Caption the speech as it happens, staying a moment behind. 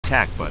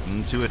attack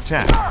button to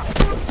attack.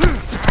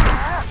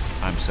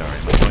 I'm sorry,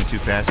 am I going too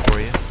fast for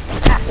you?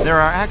 There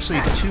are actually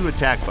 2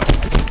 attack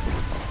buttons.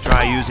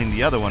 Try using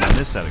the other one on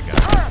this set of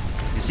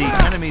guns. You see,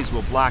 enemies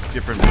will block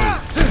different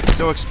moves,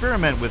 so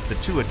experiment with the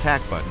 2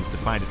 attack buttons to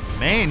find it.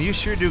 Man, you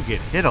sure do get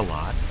hit a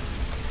lot.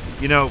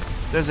 You know,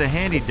 there's a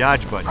handy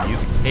dodge button.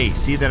 Hey,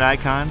 see that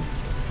icon?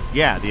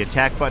 Yeah, the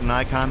attack button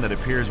icon that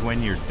appears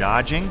when you're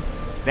dodging.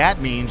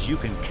 That means you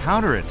can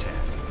counterattack.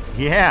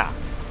 Yeah,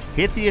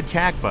 hit the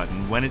attack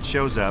button when it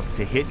shows up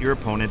to hit your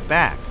opponent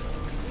back.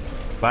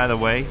 By the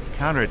way,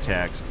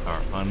 counterattacks are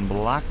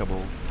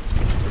unblockable.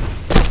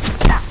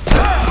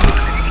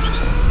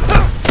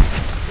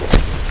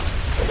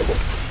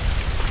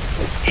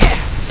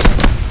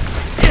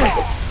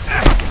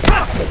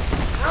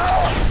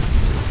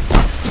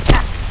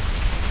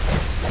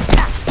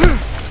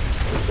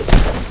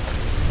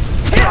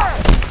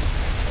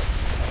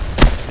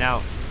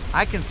 Now,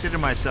 I consider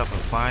myself a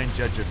fine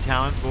judge of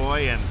talent,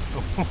 boy, and,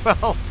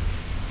 well,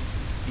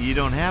 you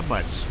don't have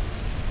much.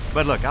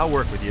 But look, I'll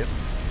work with you.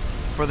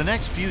 For the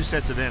next few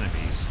sets of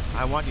enemies,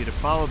 I want you to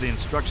follow the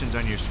instructions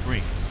on your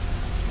screen.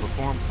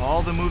 Perform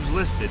all the moves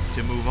listed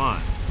to move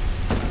on.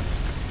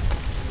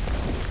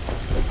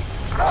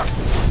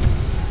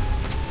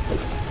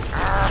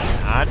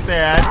 Not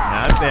bad,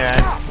 not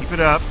bad. Keep it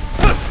up.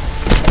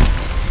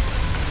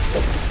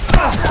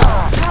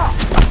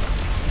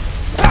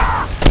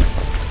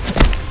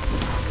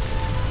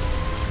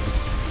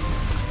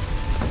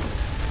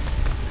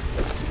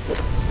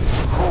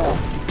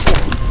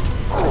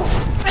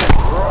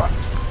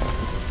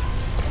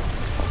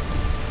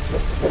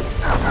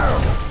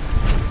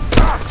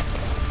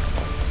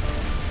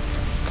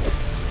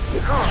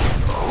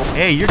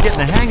 Hey, you're getting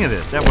the hang of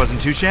this. That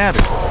wasn't too shabby.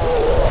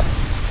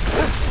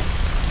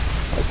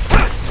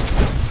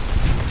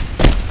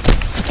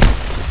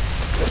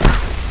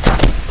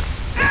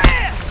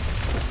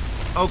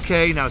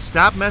 Okay, now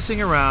stop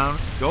messing around.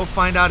 Go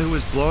find out who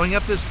is blowing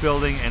up this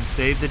building and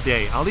save the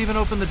day. I'll even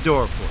open the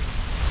door for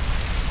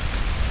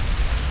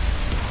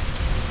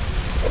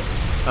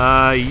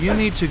you. You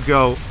need to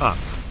go up.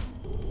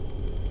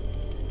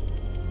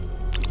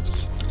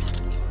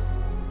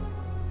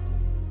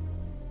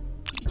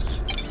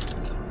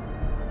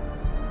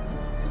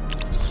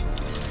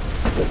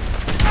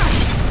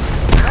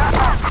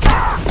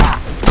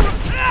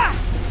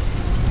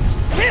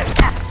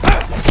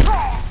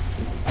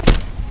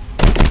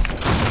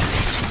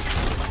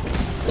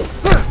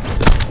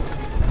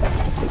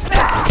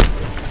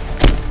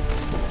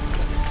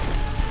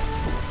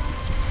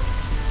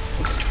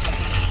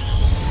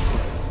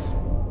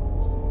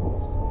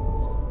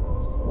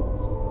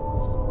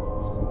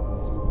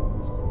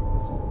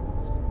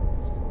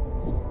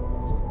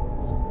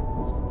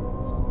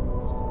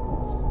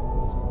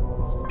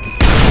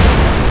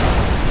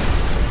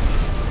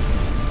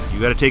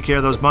 You gotta take care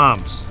of those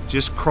bombs.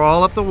 Just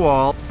crawl up the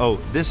wall. Oh,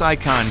 this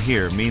icon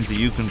here means that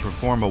you can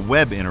perform a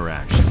web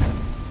interaction.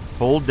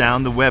 Hold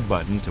down the web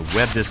button to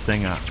web this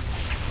thing up.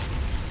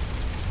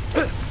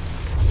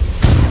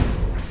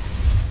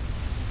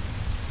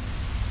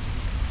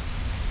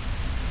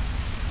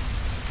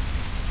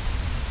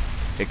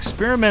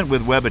 Experiment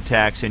with web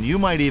attacks and you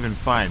might even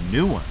find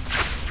new ones.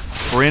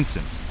 For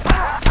instance,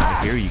 right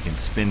here you can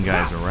spin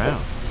guys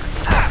around.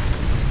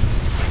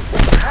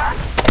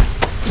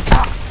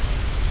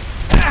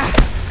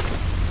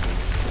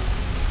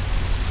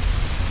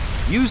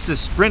 Use the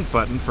sprint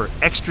button for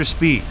extra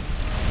speed.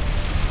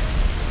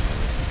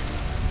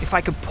 If I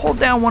could pull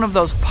down one of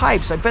those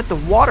pipes, I bet the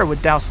water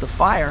would douse the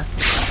fire.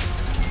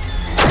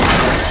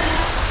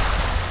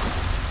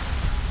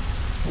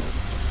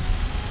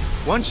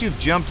 Once you've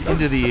jumped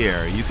into the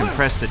air, you can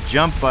press the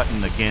jump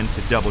button again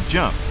to double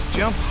jump.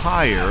 Jump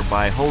higher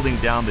by holding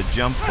down the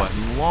jump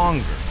button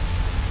longer.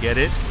 Get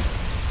it?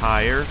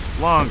 Higher,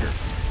 longer.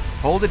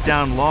 Hold it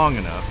down long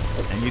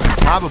enough, and you can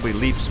probably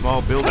leap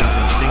small buildings in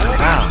a single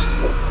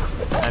bound.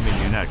 I mean,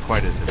 you're not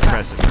quite as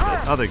impressive as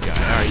that other guy,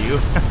 are you?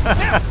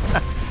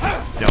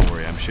 Don't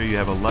worry, I'm sure you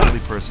have a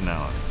lovely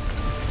personality.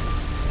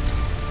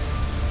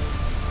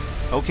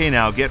 Okay,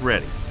 now get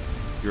ready.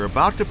 You're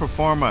about to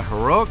perform a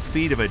heroic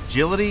feat of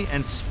agility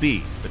and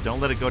speed, but don't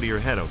let it go to your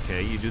head,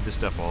 okay? You do this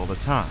stuff all the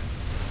time.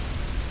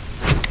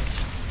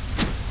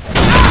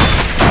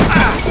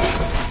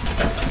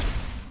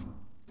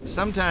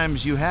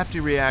 Sometimes you have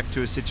to react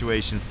to a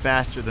situation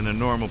faster than a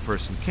normal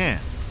person can.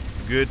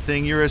 Good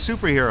thing you're a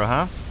superhero,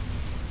 huh?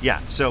 Yeah,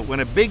 so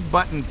when a big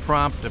button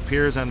prompt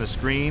appears on the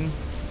screen,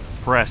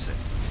 press it.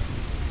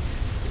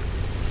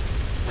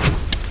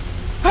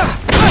 Help!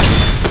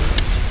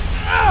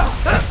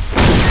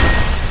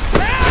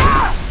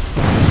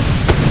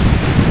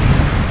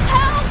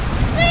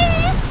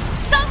 Please!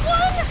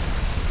 Someone!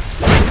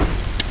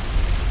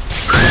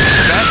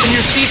 Fasten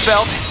your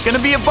seatbelt. It's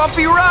gonna be a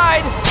bumpy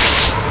ride.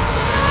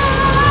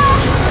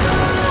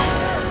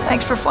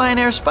 Thanks for flying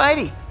Air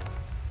Spidey.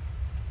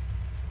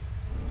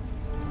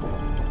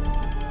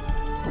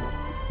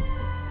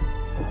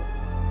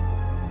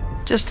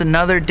 Just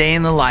another day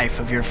in the life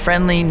of your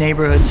friendly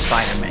neighborhood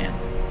Spider-Man.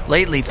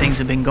 Lately, things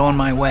have been going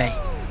my way.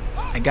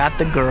 I got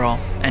the girl,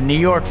 and New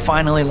York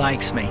finally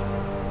likes me.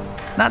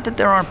 Not that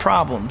there aren't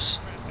problems.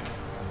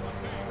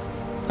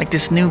 Like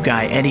this new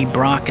guy, Eddie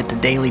Brock at the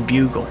Daily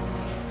Bugle.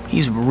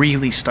 He's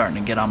really starting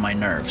to get on my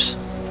nerves.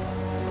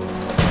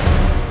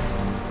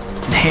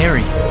 And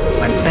Harry,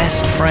 my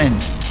best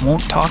friend,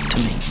 won't talk to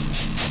me.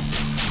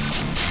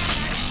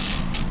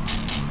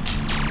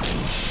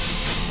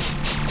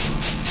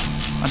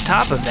 On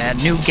top of that,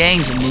 new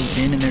gangs have moved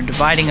in and they're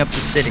dividing up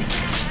the city.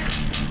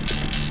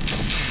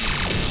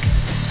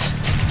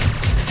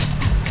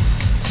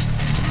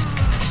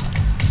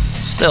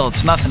 Still,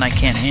 it's nothing I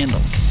can't handle.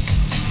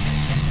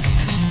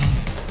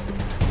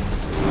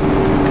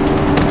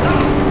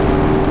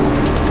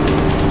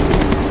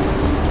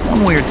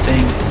 One weird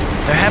thing,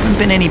 there haven't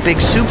been any big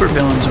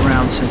supervillains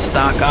around since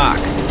Doc Ock.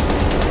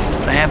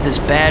 But I have this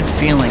bad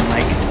feeling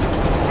like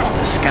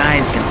the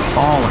sky's gonna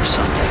fall or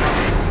something.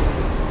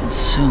 And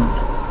soon.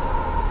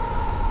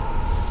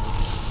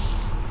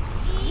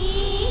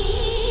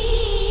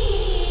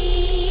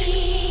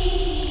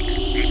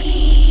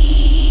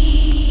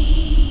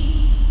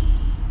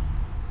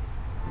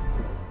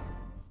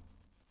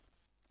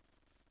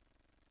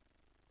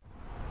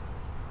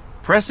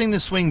 Pressing the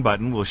swing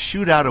button will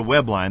shoot out a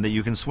web line that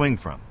you can swing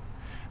from.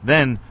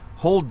 Then,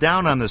 hold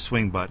down on the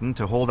swing button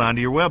to hold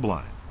onto your web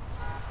line.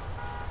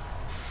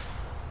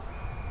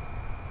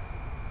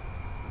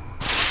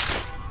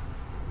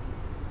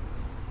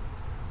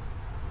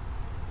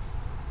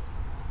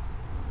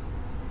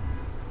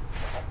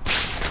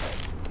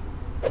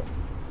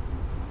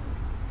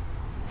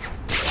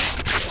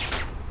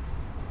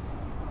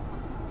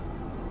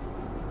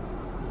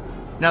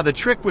 Now, the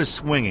trick with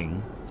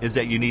swinging is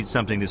that you need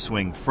something to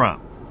swing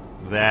from.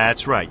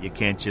 That's right, you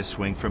can't just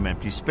swing from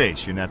empty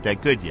space. You're not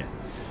that good yet.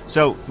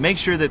 So make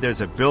sure that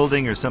there's a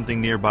building or something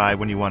nearby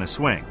when you want to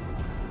swing.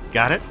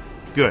 Got it?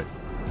 Good.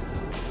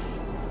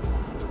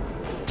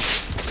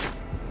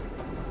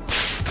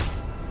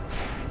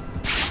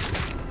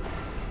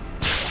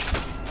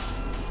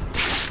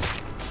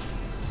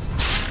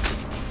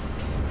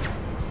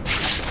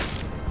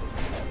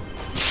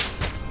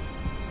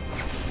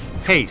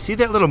 Hey, see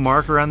that little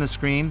marker on the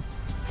screen?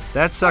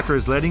 That sucker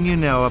is letting you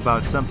know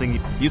about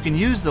something. You can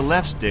use the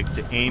left stick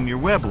to aim your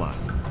web line.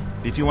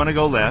 If you want to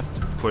go left,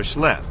 push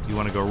left. You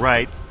want to go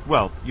right,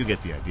 well, you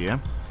get the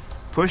idea.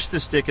 Push the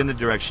stick in the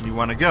direction you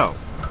want to go.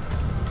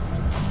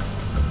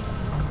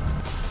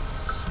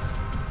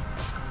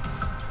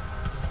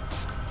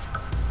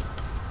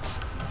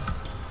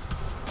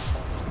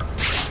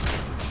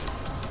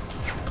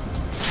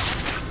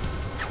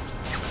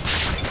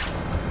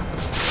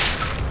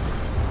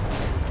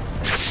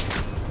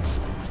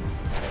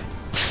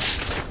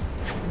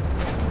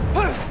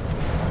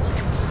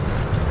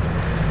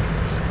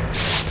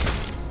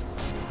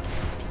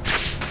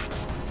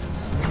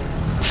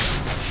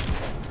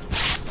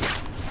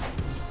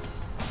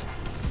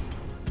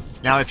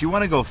 Now, if you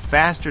want to go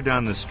faster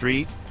down the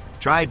street,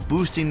 try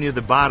boosting near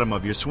the bottom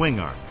of your swing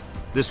arc.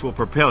 This will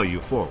propel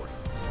you forward.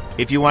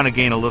 If you want to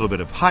gain a little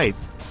bit of height,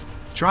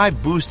 try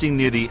boosting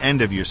near the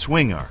end of your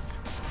swing arc.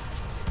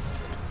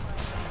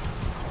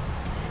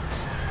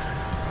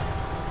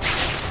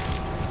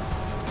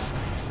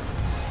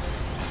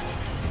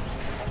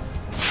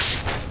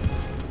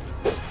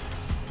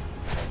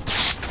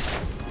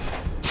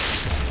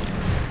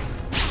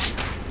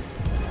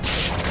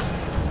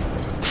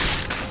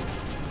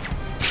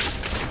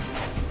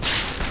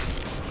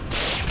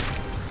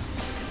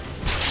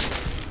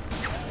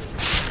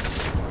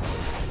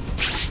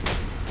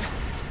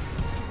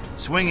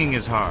 Swinging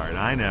is hard,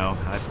 I know,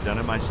 I've done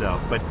it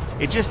myself, but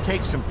it just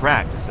takes some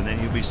practice and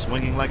then you'll be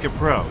swinging like a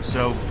pro,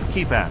 so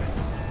keep at it.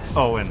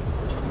 Oh, and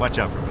watch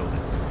out for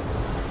buildings.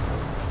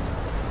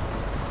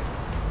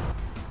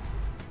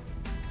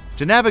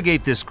 To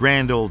navigate this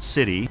grand old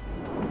city,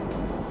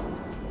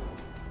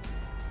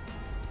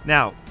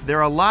 now,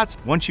 there are lots.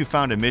 Once you've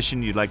found a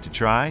mission you'd like to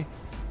try,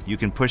 you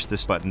can push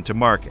this button to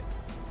mark it.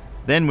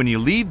 Then when you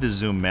leave the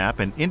zoom map,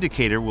 an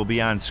indicator will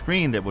be on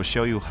screen that will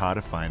show you how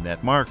to find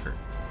that marker.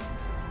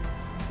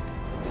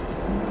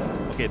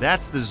 Okay,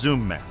 that's the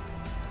zoom map.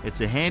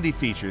 It's a handy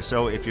feature,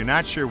 so if you're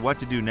not sure what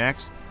to do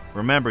next,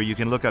 remember you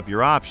can look up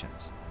your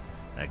options.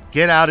 Now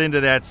get out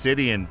into that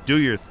city and do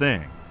your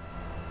thing.